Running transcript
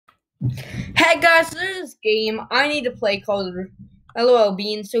Hey guys, so there's this game I need to play called LOL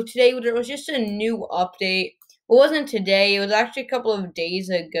Bean. So today there was just a new update. It wasn't today, it was actually a couple of days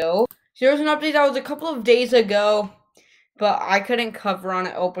ago. So there was an update that was a couple of days ago, but I couldn't cover on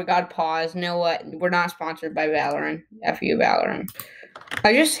it. Oh, we got pause. You know what? We're not sponsored by Valorant. F you, Valorant.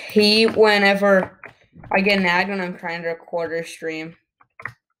 I just hate whenever I get an ad when I'm trying to record or stream.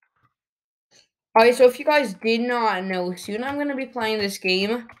 Alright, so if you guys did not know, soon I'm gonna be playing this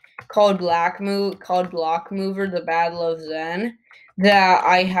game called Block Mover, The Battle of Zen, that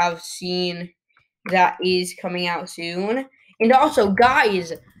I have seen that is coming out soon. And also,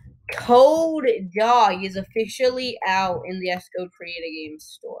 guys, Code Dog is officially out in the Esco Create a Games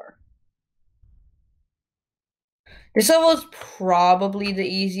store. This level is probably the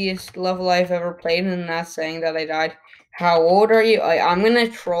easiest level I've ever played, and not saying that I died. How old are you? I'm gonna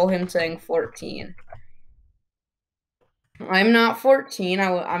troll him saying 14. I'm not 14.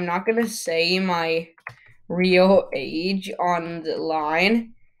 I'm not gonna say my real age on the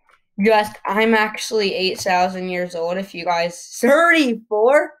line. Just I'm actually 8,000 years old. If you guys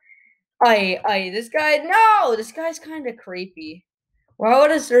 34, this guy's kind of creepy. Why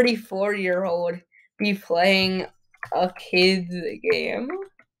would a 34-year-old be playing a kid's game?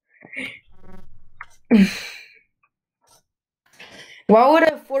 Why would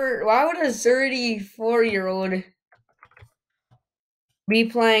a 34-year-old be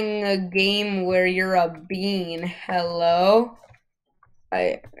playing a game where you're a bean? Hello?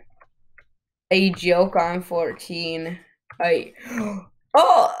 A joke on 14. I'm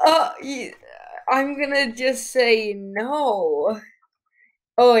gonna just say no.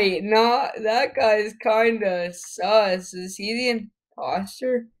 Oh wait, no, that guy's kinda sus. Is he the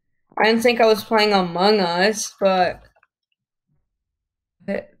imposter? I didn't think I was playing Among Us, but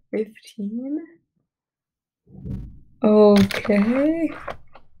 15? Okay.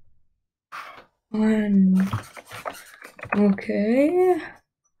 Okay.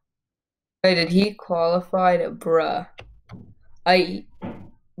 Wait, did he qualify to bruh?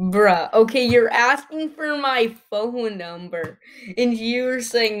 Bruh. Okay, you're asking for my phone number. And you're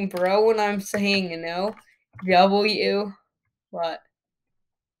saying bro when I'm saying no? W? What?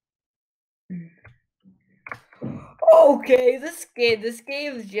 Okay, this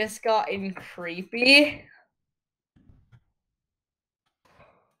game's just gotten creepy.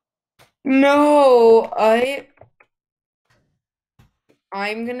 No,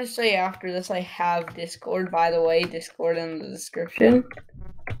 I'm gonna say after this I have Discord, by the way, Discord in the description.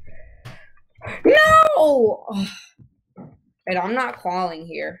 No! Wait, I'm not calling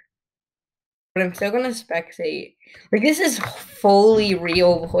here. But I'm still gonna spectate. Like, this is fully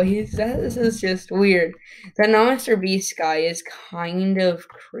real, boys. This is just weird. The No Mr. Beast guy is kind of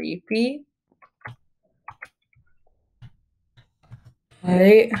creepy.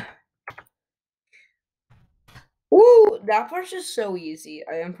 Right? Woo! That part's just so easy.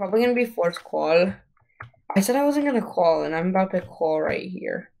 I am probably gonna be forced call. I said I wasn't gonna call, and I'm about to call right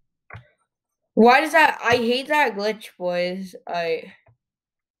here. Why does that? I hate that glitch, boys. I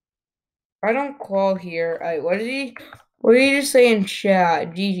don't call here. What did he just say in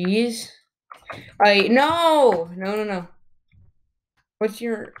chat? GG's? No.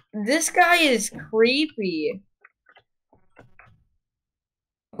 This guy is creepy.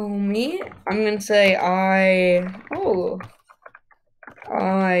 Oh, me? I'm gonna say I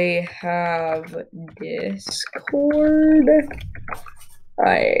have Discord.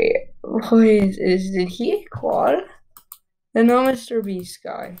 Did he call? The No Mr. Beast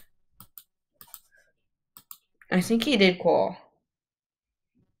guy. I think he did call.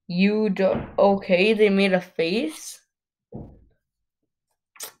 Okay, they made a face?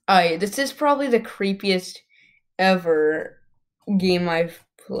 This is probably the creepiest ever game I've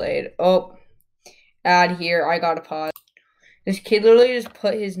played. Oh, ad here. I gotta pause. This kid literally just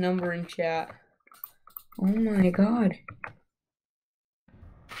put his number in chat. Oh my god.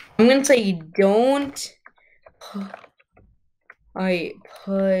 I'm gonna say don't put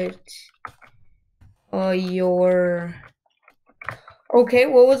your. Okay,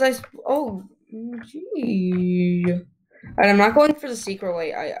 what was I? Oh, gee. Alright, I'm not going for the secret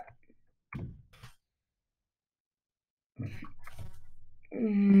way. I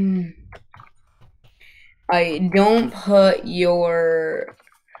don't put your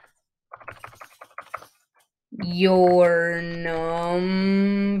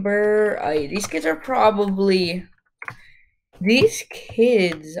number. These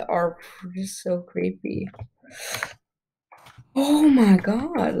kids are just so creepy. Oh my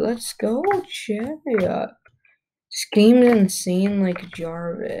god, let's go check. This game's insane like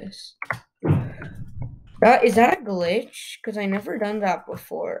Jarvis. Is that a glitch? Because I never done that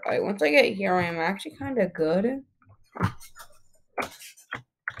before. Once I get here, I am actually kind of good.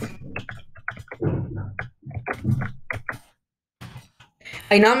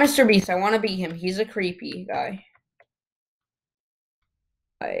 Not Mr. Beast. I want to beat him. He's a creepy guy.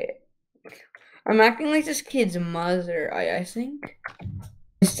 I I'm acting like this kid's mother. I think.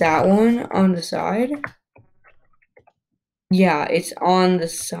 Is that one on the side? Yeah, it's on the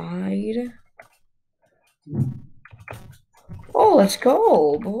side. Oh, let's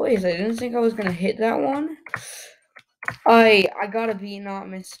go, boys. I didn't think I was gonna hit that one. I gotta be not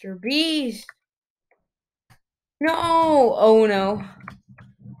Mr. Beast. No! Oh no.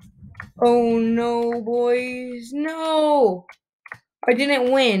 Oh no, boys. No! I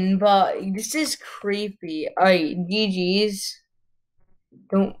didn't win, but this is creepy. GG's.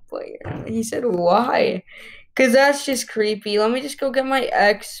 Don't play it. He said why? Because that's just creepy. Let me just go get my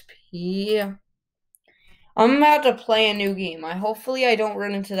XP. I'm about to play a new game. Hopefully I don't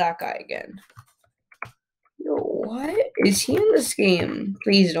run into that guy again. Yo, what? Is he in this game?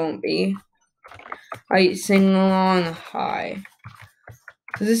 Please don't be. Sing along hi.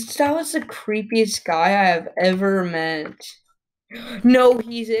 That was the creepiest guy I have ever met. No,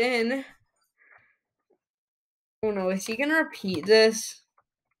 he's in. Oh no, is he gonna repeat this?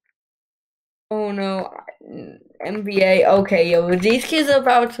 Oh no, NBA. Okay, yo, these kids are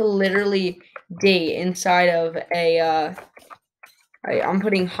about to literally date inside of a I'm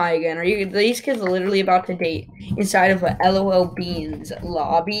putting hi again. These kids are literally about to date inside of a LOL Beans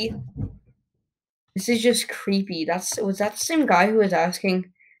lobby? This is just creepy. Was that the same guy who was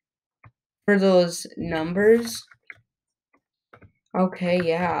asking for those numbers? Okay,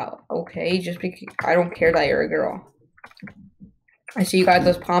 yeah. Okay, just because I don't care that you're a girl. I see you guys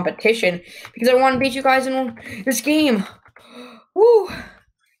as competition because I want to beat you guys in this game. Woo!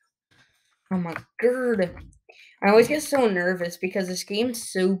 Oh my god. I always get so nervous because this game's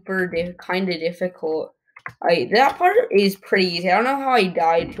super kind of difficult. That part is pretty easy. I don't know how I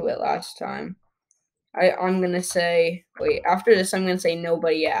died to it last time. I'm gonna say wait, after this I'm gonna say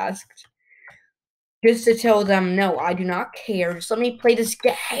nobody asked. Just to tell them no, I do not care. Just let me play this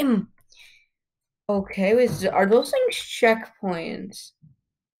game. Okay, are those things checkpoints?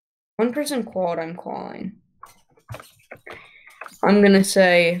 One person called, I'm calling. I'm gonna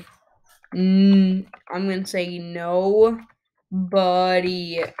say no,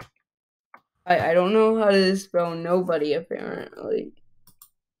 buddy. I don't know how to spell nobody apparently.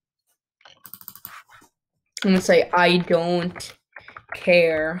 I'm gonna say I don't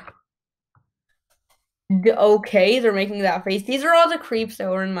care. Okay, they're making that face. These are all the creeps that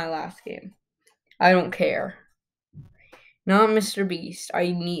were in my last game. I don't care. Not Mr. Beast. I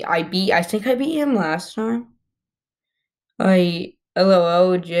think I beat him last time.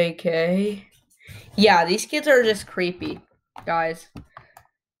 LOL JK. Yeah, these kids are just creepy, guys.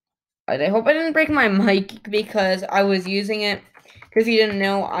 I hope I didn't break my mic because I was using it. Because you didn't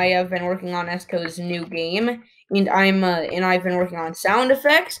know, I have been working on Esco's new game, and I've been working on sound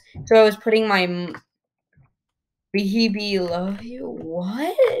effects. So I was putting my BB love you.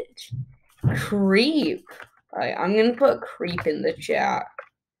 What? Creep. I'm gonna put creep in the chat.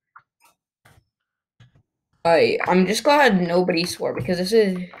 I'm just glad nobody swore because this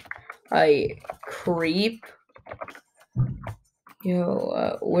is creep.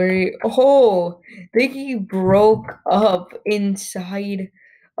 Yo, they broke up inside.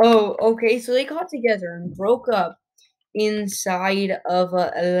 Oh, okay, so they got together and broke up inside of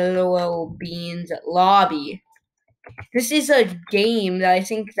a LOL Beans lobby. This is a game that I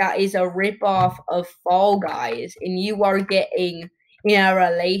think that is a ripoff of Fall Guys, and you are getting in a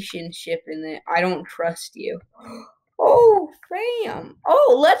relationship in it. I don't trust you. Oh, fam.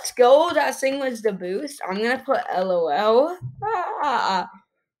 Oh, let's go. That thing was the boost. I'm gonna put LOL.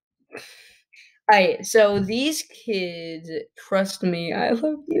 Alright, so these kids, trust me, I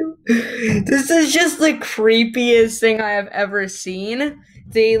love you. This is just the creepiest thing I have ever seen.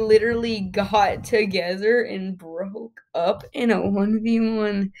 They literally got together and broke up in a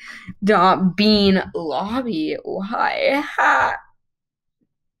 1v1 bean lobby. Why?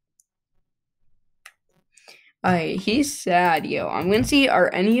 He's sad, yo. I'm gonna see, are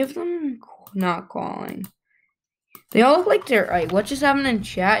any of them not calling? They all look like they're, what just happened in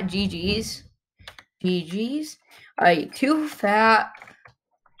chat? GG's. GG's. Too fat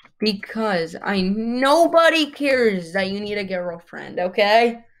because nobody cares that you need a girlfriend,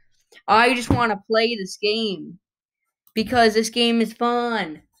 okay? I just want to play this game because this game is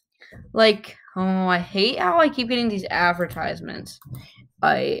fun. Like, oh, I hate how I keep getting these advertisements.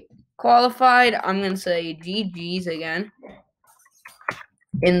 I qualified. I'm gonna say GG's again.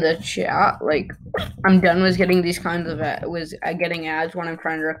 in the chat. Like, I'm done with getting these kinds of getting ads when I'm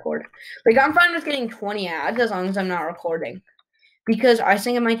trying to record. Like, I'm fine with getting 20 ads as long as I'm not recording, because I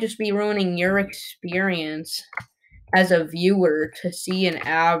think it might just be ruining your experience as a viewer to see an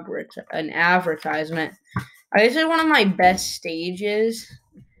advertisement. This is one of my best stages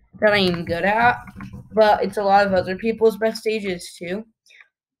that I'm good at, but it's a lot of other people's best stages too.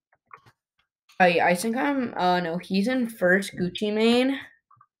 I think I'm no, he's in first Gucci Mane.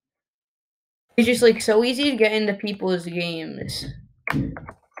 It's just like so easy to get into people's games.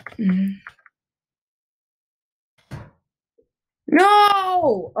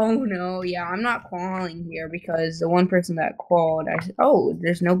 No! Oh no, yeah, I'm not calling here because the one person that called, oh,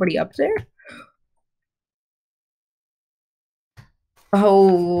 there's nobody up there?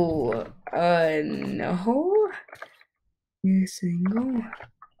 Oh, no? You single?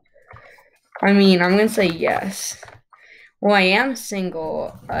 I mean, I'm gonna say yes. Well, I am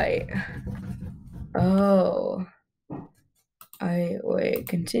single. Oh. Wait,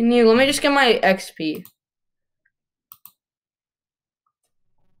 continue. Let me just get my XP.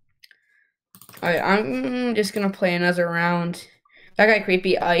 Alright, I'm just gonna play another round. That guy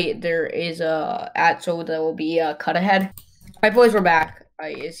creepy. There is a so there will be a cut ahead. Alright, boys, we're back.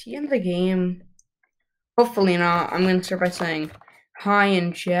 Is he in the game? Hopefully not. I'm gonna start by saying hi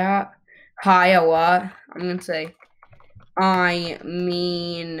in chat. Hi a lot. I'm gonna say I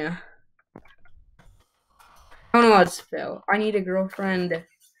mean, I don't know how to spell. I need a girlfriend.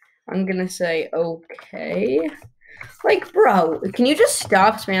 I'm gonna say okay. Like, bro, can you just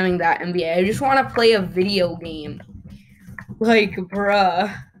stop spamming that NBA? I just want to play a video game. Like,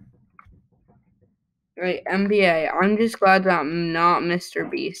 bruh. Right, NBA. I'm just glad that not Mr.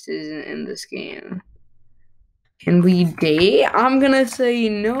 Beast is in this game. Can we date? I'm gonna say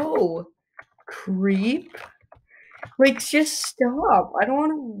no. Creep. Like, just stop. I don't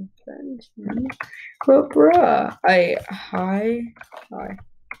want to offend you. But, bruh. Hi.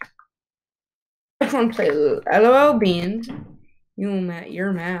 I just want to play LOL Beans.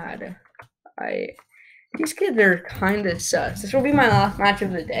 You're mad. These kids are kind of sus. This will be my last match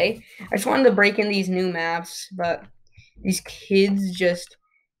of the day. I just wanted to break in these new maps, but these kids just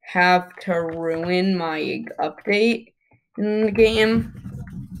have to ruin my update in the game.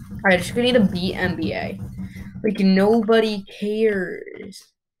 I just need to beat NBA. Like, nobody cares.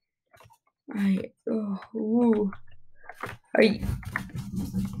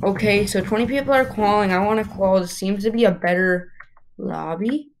 Okay, so 20 people are calling. I want to call. This seems to be a better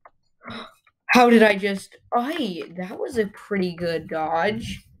lobby. How did I just... that was a pretty good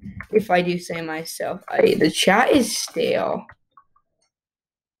dodge, if I do say myself. The chat is stale.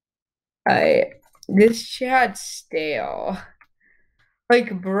 This chat's stale. Like,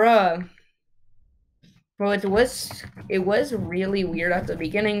 bruh. Well, it was really weird at the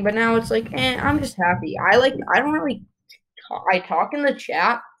beginning, but now it's like, I'm just happy. I don't really talk. I talk in the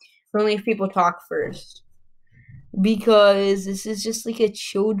chat, but only if people talk first. Because this is just like a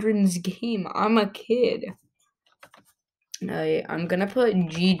children's game. I'm a kid. I'm gonna put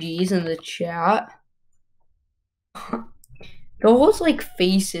GG's in the chat. Those like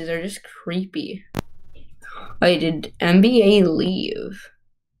faces are just creepy. Did NBA leave?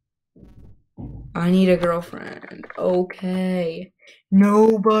 I need a girlfriend. Okay.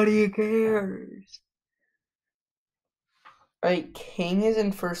 Nobody cares. King is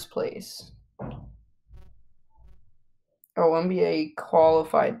in first place. Oh, NBA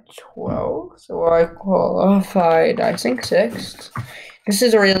qualified 12. So I qualified, I think, 6th. This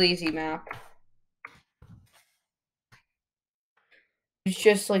is a really easy map. It's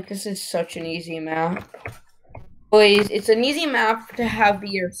just like, this is such an easy map. Boys, it's an easy map to have be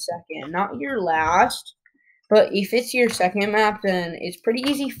your second, not your last. But if it's your second map, then it's pretty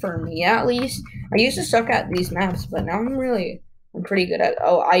easy for me, at least. I used to suck at these maps, but now I'm pretty good at it.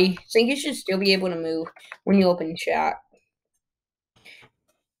 Oh, I think you should still be able to move when you open chat.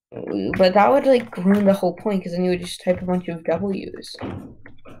 But that would, like, ruin the whole point, because then you would just type a bunch of W's.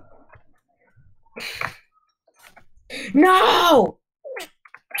 No!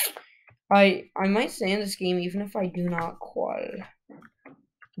 I might stay in this game even if I do not qual.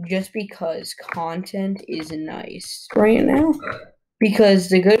 Just because content is nice right now. Because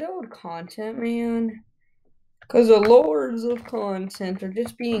the good old content, man. Because the lords of content are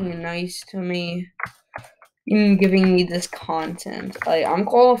just being nice to me. And giving me this content. I'm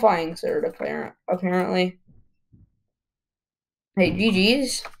qualifying third, apparently. Hey,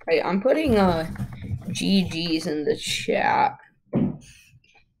 GG's. I'm putting GG's in the chat.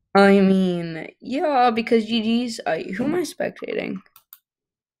 I mean, yeah, because GG's. Who am I spectating?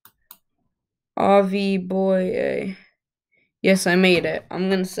 Avi boy. Yes, I made it. I'm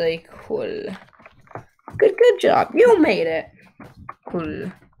gonna say cool. Good job. You made it.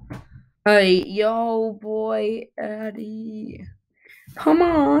 Cool. Hey, yo, boy, Eddie. Come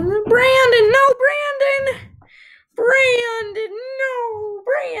on, Brandon. No, Brandon. Brandon, no,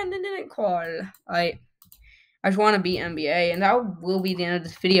 Brandon didn't call. I just want to beat NBA, and that will be the end of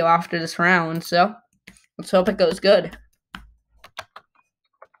this video after this round. So let's hope it goes good.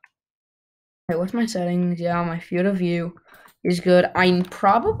 Okay, what's my settings? Yeah, my field of view is good. I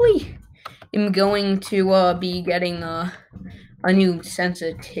probably am going to be getting a new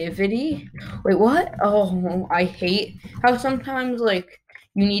sensitivity. Wait, what? Oh, I hate how sometimes like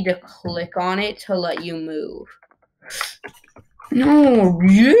you need to click on it to let you move. No,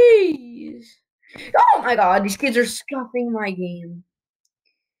 jeez. Oh my god, these kids are scuffing my game.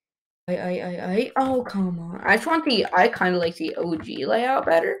 Oh, come on. I kind of like the OG layout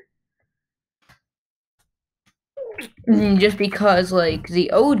better. Just because, like,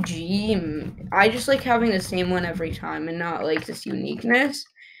 the OG, I just like having the same one every time and not, like, this uniqueness.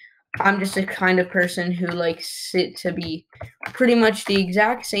 I'm just a kind of person who likes it to be pretty much the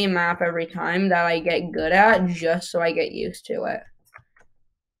exact same map every time that I get good at, just so I get used to it.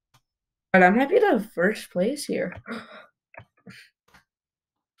 But I might be the first place here.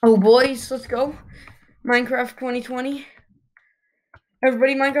 Oh, boys, let's go. Minecraft 2020.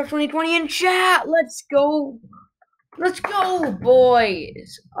 Everybody, Minecraft 2020 in chat. Let's go. Let's go,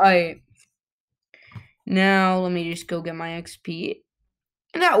 boys. Alright. Now, let me just go get my XP.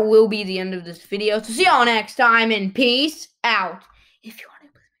 And that will be the end of this video. So see y'all next time, and peace out. If you want